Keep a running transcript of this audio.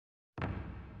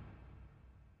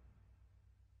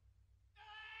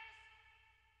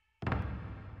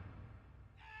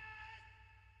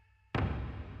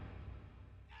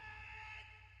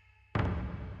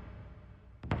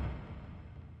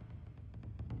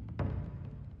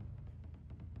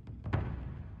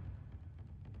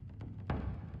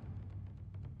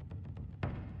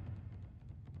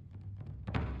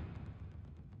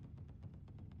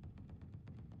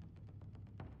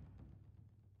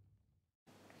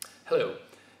Hello.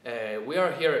 We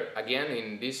are here again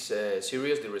in this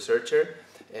series, The Researcher.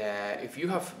 If you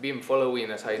have been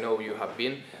following, as I know you have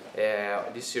been,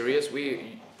 this series,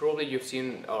 you've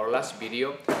seen our last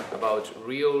video about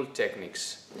real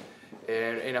techniques,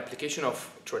 an application of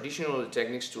traditional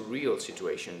techniques to real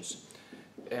situations.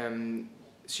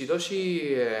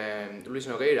 Sidoshi Luis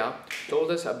Nogueira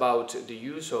told us about the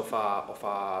use of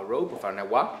a rope, of a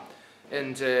nawa,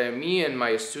 and me and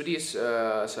my studies,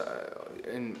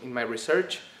 in my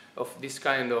research of this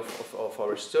kind of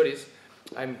our studies,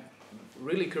 I'm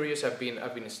really curious. I've been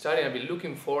studying, I've been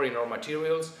looking for in our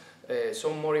materials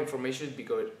some more information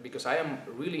because I am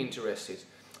really interested,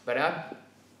 but I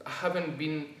haven't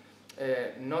been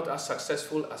not as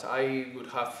successful as I would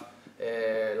have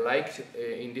liked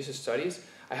in these studies.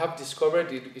 I have discovered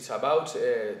it's about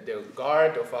the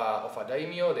guard of a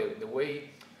daimyo, the way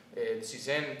the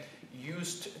Shizen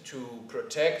used to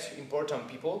protect important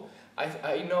people.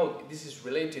 I know this is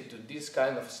related to this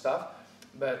kind of stuff,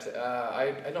 but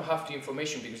I don't have the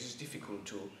information because it's difficult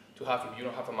to have if you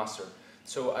don't have a master.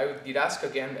 So I did ask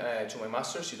again to my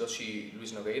master, Sidoshi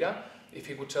Luis Nogueira, if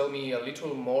he could tell me a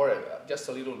little more, just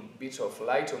a little bit of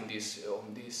light on this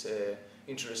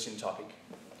interesting topic.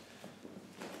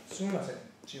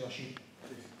 Sidoshi,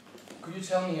 could you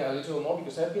tell me a little more,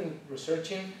 because I've been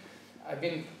researching,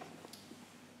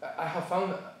 I have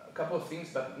found a couple of things,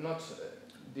 but not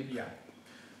deep. Yeah,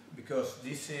 because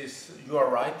you are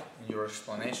right in your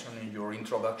explanation, in your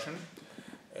introduction.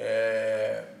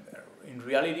 In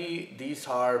reality, these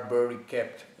are very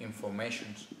kept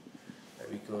informations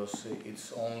because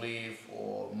it's only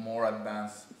for more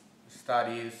advanced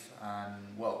studies,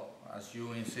 and well, as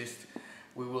you insist,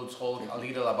 we will talk a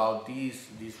little about this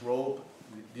rope.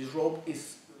 This rope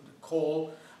is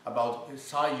called about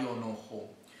Saijô no Ho.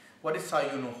 What is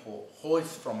Saijô no Ho? Ho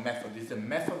is from method. It's the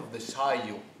method of the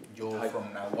Saijô. Jo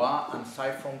from nawa and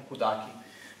Sai from kudaki.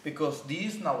 Because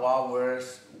this nawa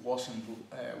was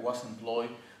employed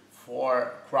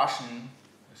for crushing,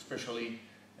 especially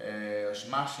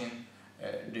smashing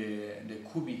the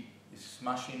kubi,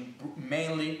 smashing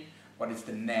mainly what is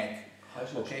the neck.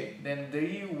 Okay, then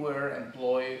they were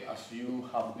employed, as you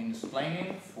have been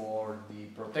explaining, for the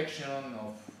protection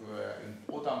of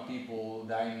important people,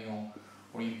 daimyo,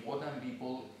 or important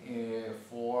people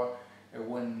for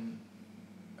when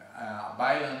a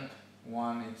violent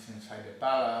one is inside the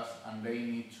palace and they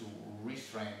need to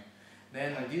restrain.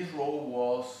 Then this rope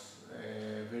was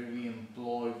very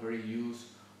employed, very used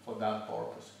for that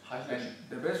purpose. And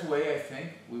the best way, I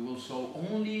think, we will show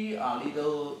only a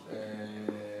little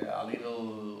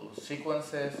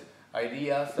sequences,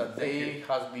 ideas that they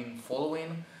have been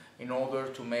following in order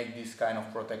to make this kind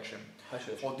of protection.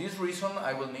 For this reason,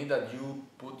 I will need that you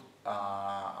put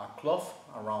a cloth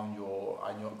around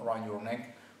your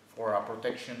neck for a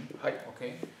protection.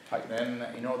 Okay. Then,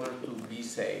 in order to be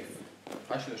safe.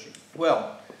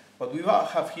 Well, what we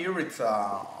have here, it's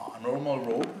a normal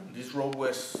rope. This rope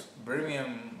was very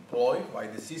employed by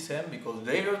the Shizen because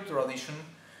their tradition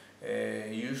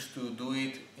used to do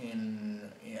it in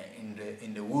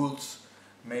the woods,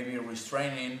 maybe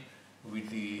restraining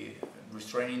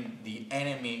the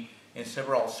enemy in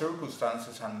several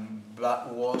circumstances, and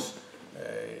that was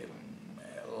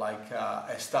like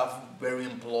a staff very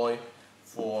employed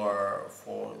for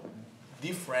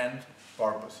different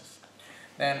purposes.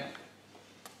 Then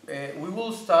we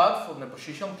will start from the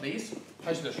position, please.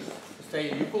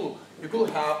 Say you could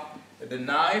have the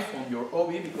knife on your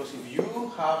obi, because if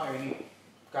you have any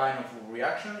kind of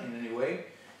reaction in any way,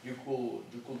 you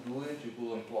could do it. You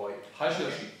could employ it.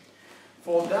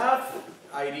 For that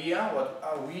idea, what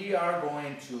we are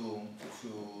going to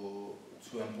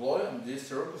employ in this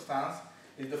circumstance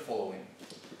is the following.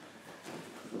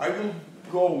 I will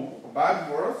go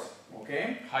backwards,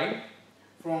 okay?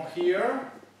 From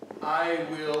here, I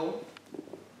will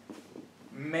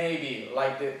maybe,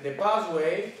 like the past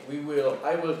way,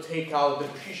 I will take out the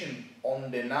position on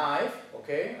the knife,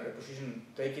 okay? The position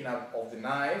taken out of the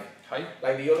knife,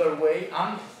 like the other way.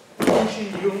 I'm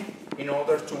pushing you in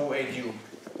order to aid you.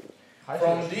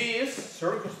 From this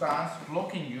circumstance,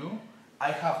 blocking you,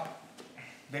 I have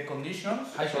the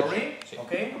conditions.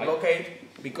 Okay, blockade,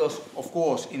 because of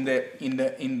course in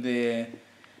the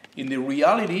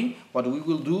reality, what we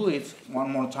will do is, one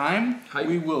more time,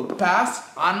 we will pass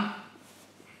and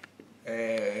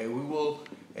we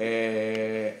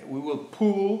will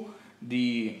pull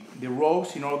the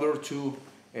ropes in order to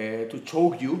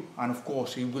choke you, and of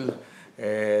course it will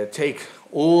take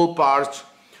all parts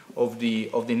of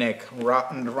the neck.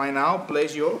 Right now,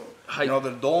 place your in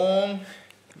order don't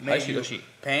make you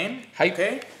pain.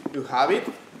 Okay, you have it.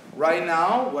 Right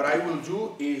now, what I will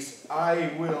do is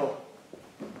I will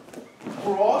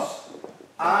cross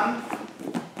and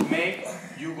make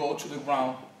you go to the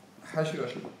ground.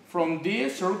 From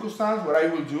this circumstance, what I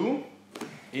will do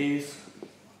is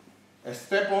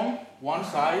step on one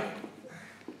side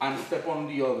and step on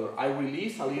the other. I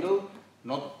release a little,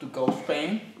 not to cause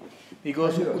pain,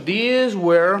 because these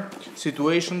were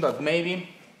situations that maybe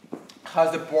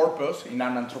has the purpose in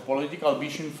an anthropological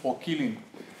vision for killing.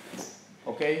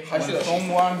 Okay, when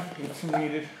someone is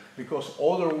needed because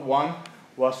other one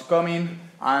was coming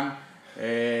and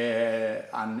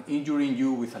injuring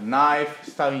you with a knife,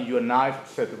 stabbing you a knife,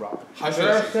 etc.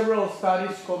 There are several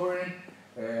studies covering,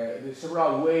 there's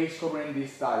several ways covering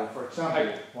this study. For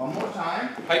example, one more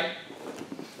time.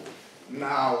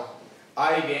 Now,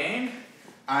 I again,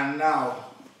 and now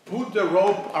put the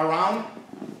rope around,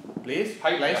 please,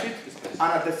 place it,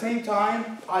 and at the same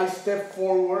time, I step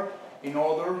forward in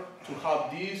order to have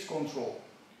this control.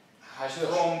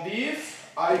 From this,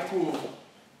 I could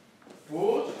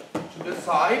put to the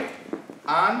side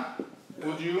and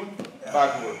put you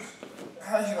backwards.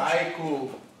 I could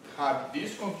have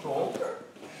this control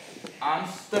and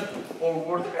step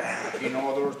forward in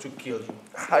order to kill you.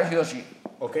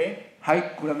 Okay?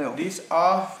 These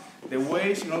are the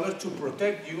ways in order to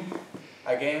protect you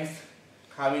against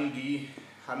having the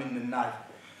knife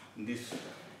in this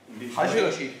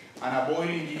way, and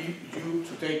avoiding you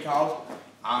to take out,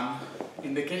 and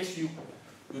in the case you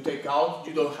take out,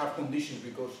 you don't have conditions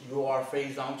because you are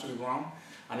face down to the ground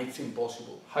and it's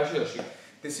impossible.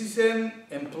 The system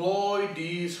employ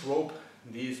this rope,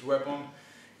 this weapon,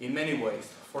 in many ways.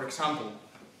 For example,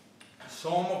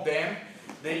 some of them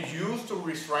they use to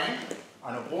restrain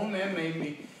an opponent,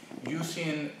 maybe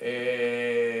using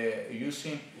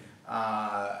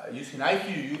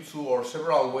Aikido or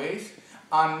several ways,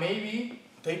 and maybe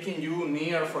taking you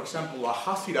near, for example, a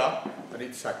hasira, that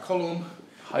it's a column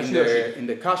in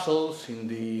the castles, in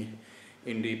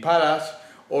the palace,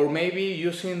 or maybe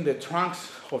using the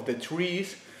trunks of the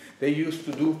trees. They used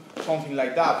to do something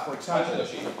like that. For example,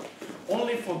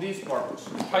 only for this purpose.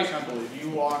 For example, if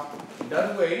you are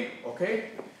that way, okay,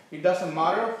 it doesn't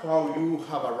matter how you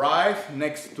have arrived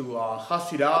next to a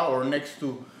hasira or next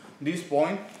to this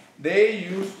point. They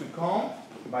used to come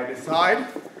by the side,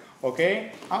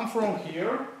 okay, and from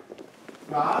here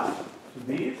pass to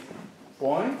this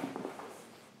point,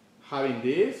 having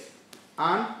this,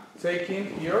 and taking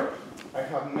here, I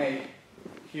have made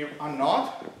here a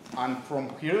knot, and from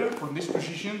here, from this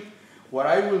position, what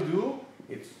I will do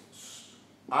is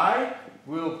I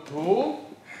will pull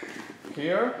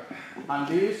here, and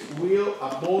this will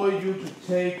avoid you to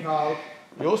take out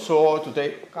your sword, to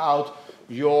take out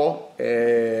your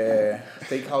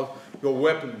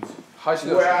weapons.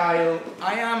 While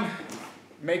I am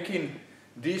making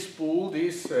this pull,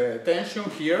 this tension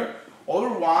here,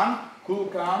 other one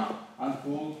could come and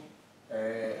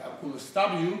could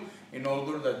stab you in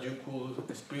order that you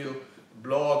could spill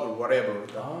blood or whatever.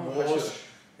 That was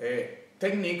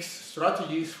techniques,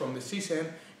 strategies from the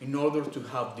system in order to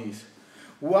have this.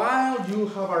 While you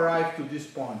have arrived to this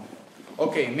point,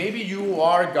 okay, maybe you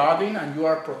are guarding and you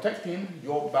are protecting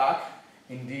your back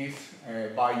in this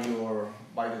by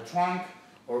the trunk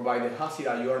or by the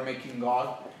hasira. You are making guard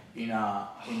in a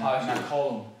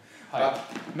column. But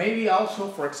maybe also,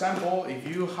 for example, if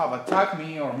you have attacked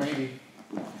me, or maybe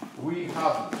we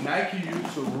have Nike you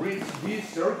to reach this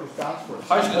circumstance, for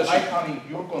example, I have in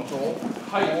your control.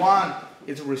 One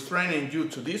is restraining you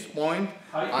to this point,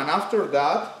 and after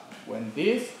that, when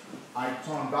this, I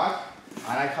turn back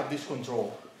and I have this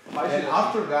control. Then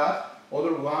after that,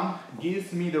 other one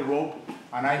gives me the rope,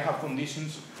 and I have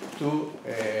conditions to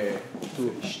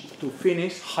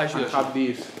finish and have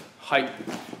this.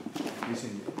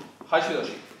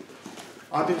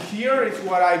 Until here is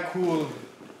what I could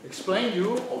explain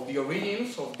you of the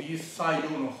origins of this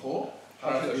Saijô no Ho.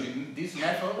 This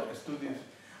method studied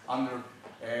under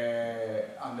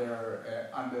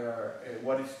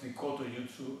what is the Koto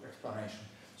Jutsu explanation.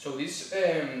 So these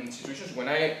situations, when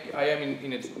I am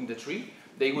in the tree,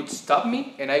 they would stop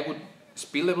me and I would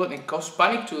spill the blood and cause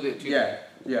panic to the.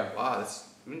 Yeah. Wow, that's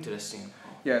interesting.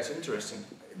 Yeah, it's interesting.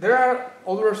 There are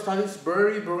other studies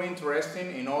very, very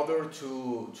interesting in order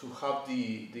to have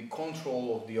the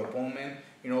control of the opponent,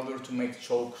 in order to make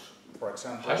chokes, for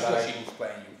example, that I will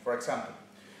explain you. For example,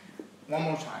 one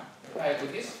more time. I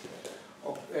put this?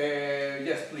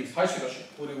 Yes, please.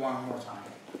 Put it one more time.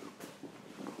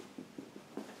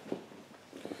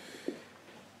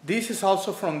 This is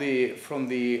also from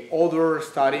the other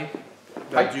study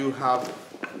that you have,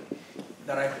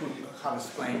 that I could have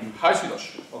explained you.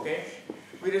 Okay?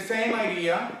 with the same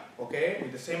idea, okay,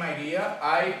 with the same idea,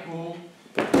 I pull,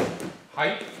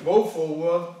 go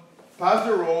forward, pass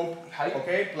the rope,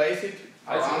 okay, place it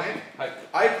around it,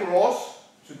 I cross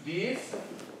to this,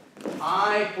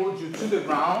 I put you to the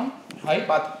ground,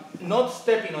 but not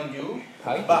stepping on you,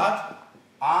 but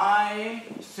I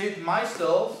sit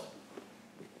myself,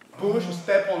 push,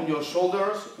 step on your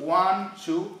shoulders, 1,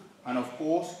 2, and of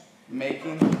course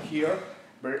making here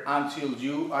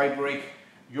until I break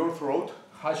your throat.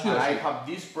 And I have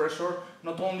this pressure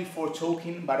not only for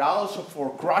choking but also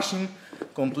for crushing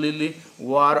completely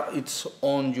what it's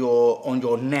on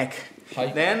your neck.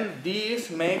 Then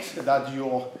this makes that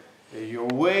your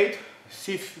weight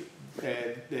shifts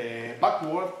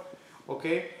backward,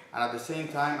 okay, and at the same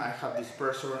time I have this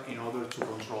pressure in order to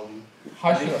control you.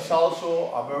 This is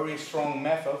also a very strong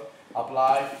method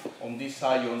applied on this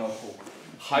Saijô no hook.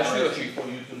 For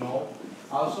you to know.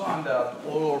 Also, and that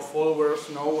all our followers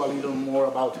know a little more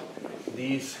about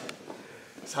this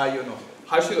Saijô no hook.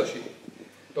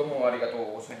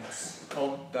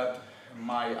 Hope that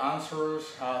my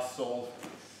answers have solved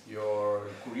your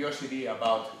curiosity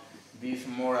about these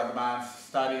more advanced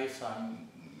studies and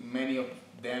many of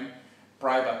them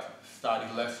private study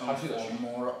lessons for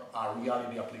more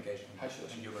reality application.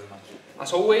 Thank you very much.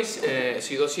 As always,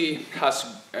 Sidosi has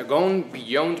gone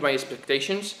beyond my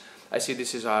expectations. I see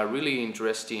this is a really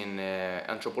interesting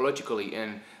anthropologically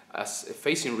and as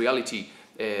facing reality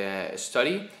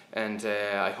study, and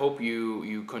I hope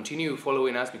you continue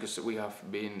following us, because we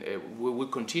will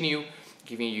continue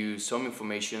giving you some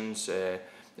information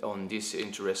on this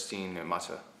interesting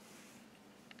matter.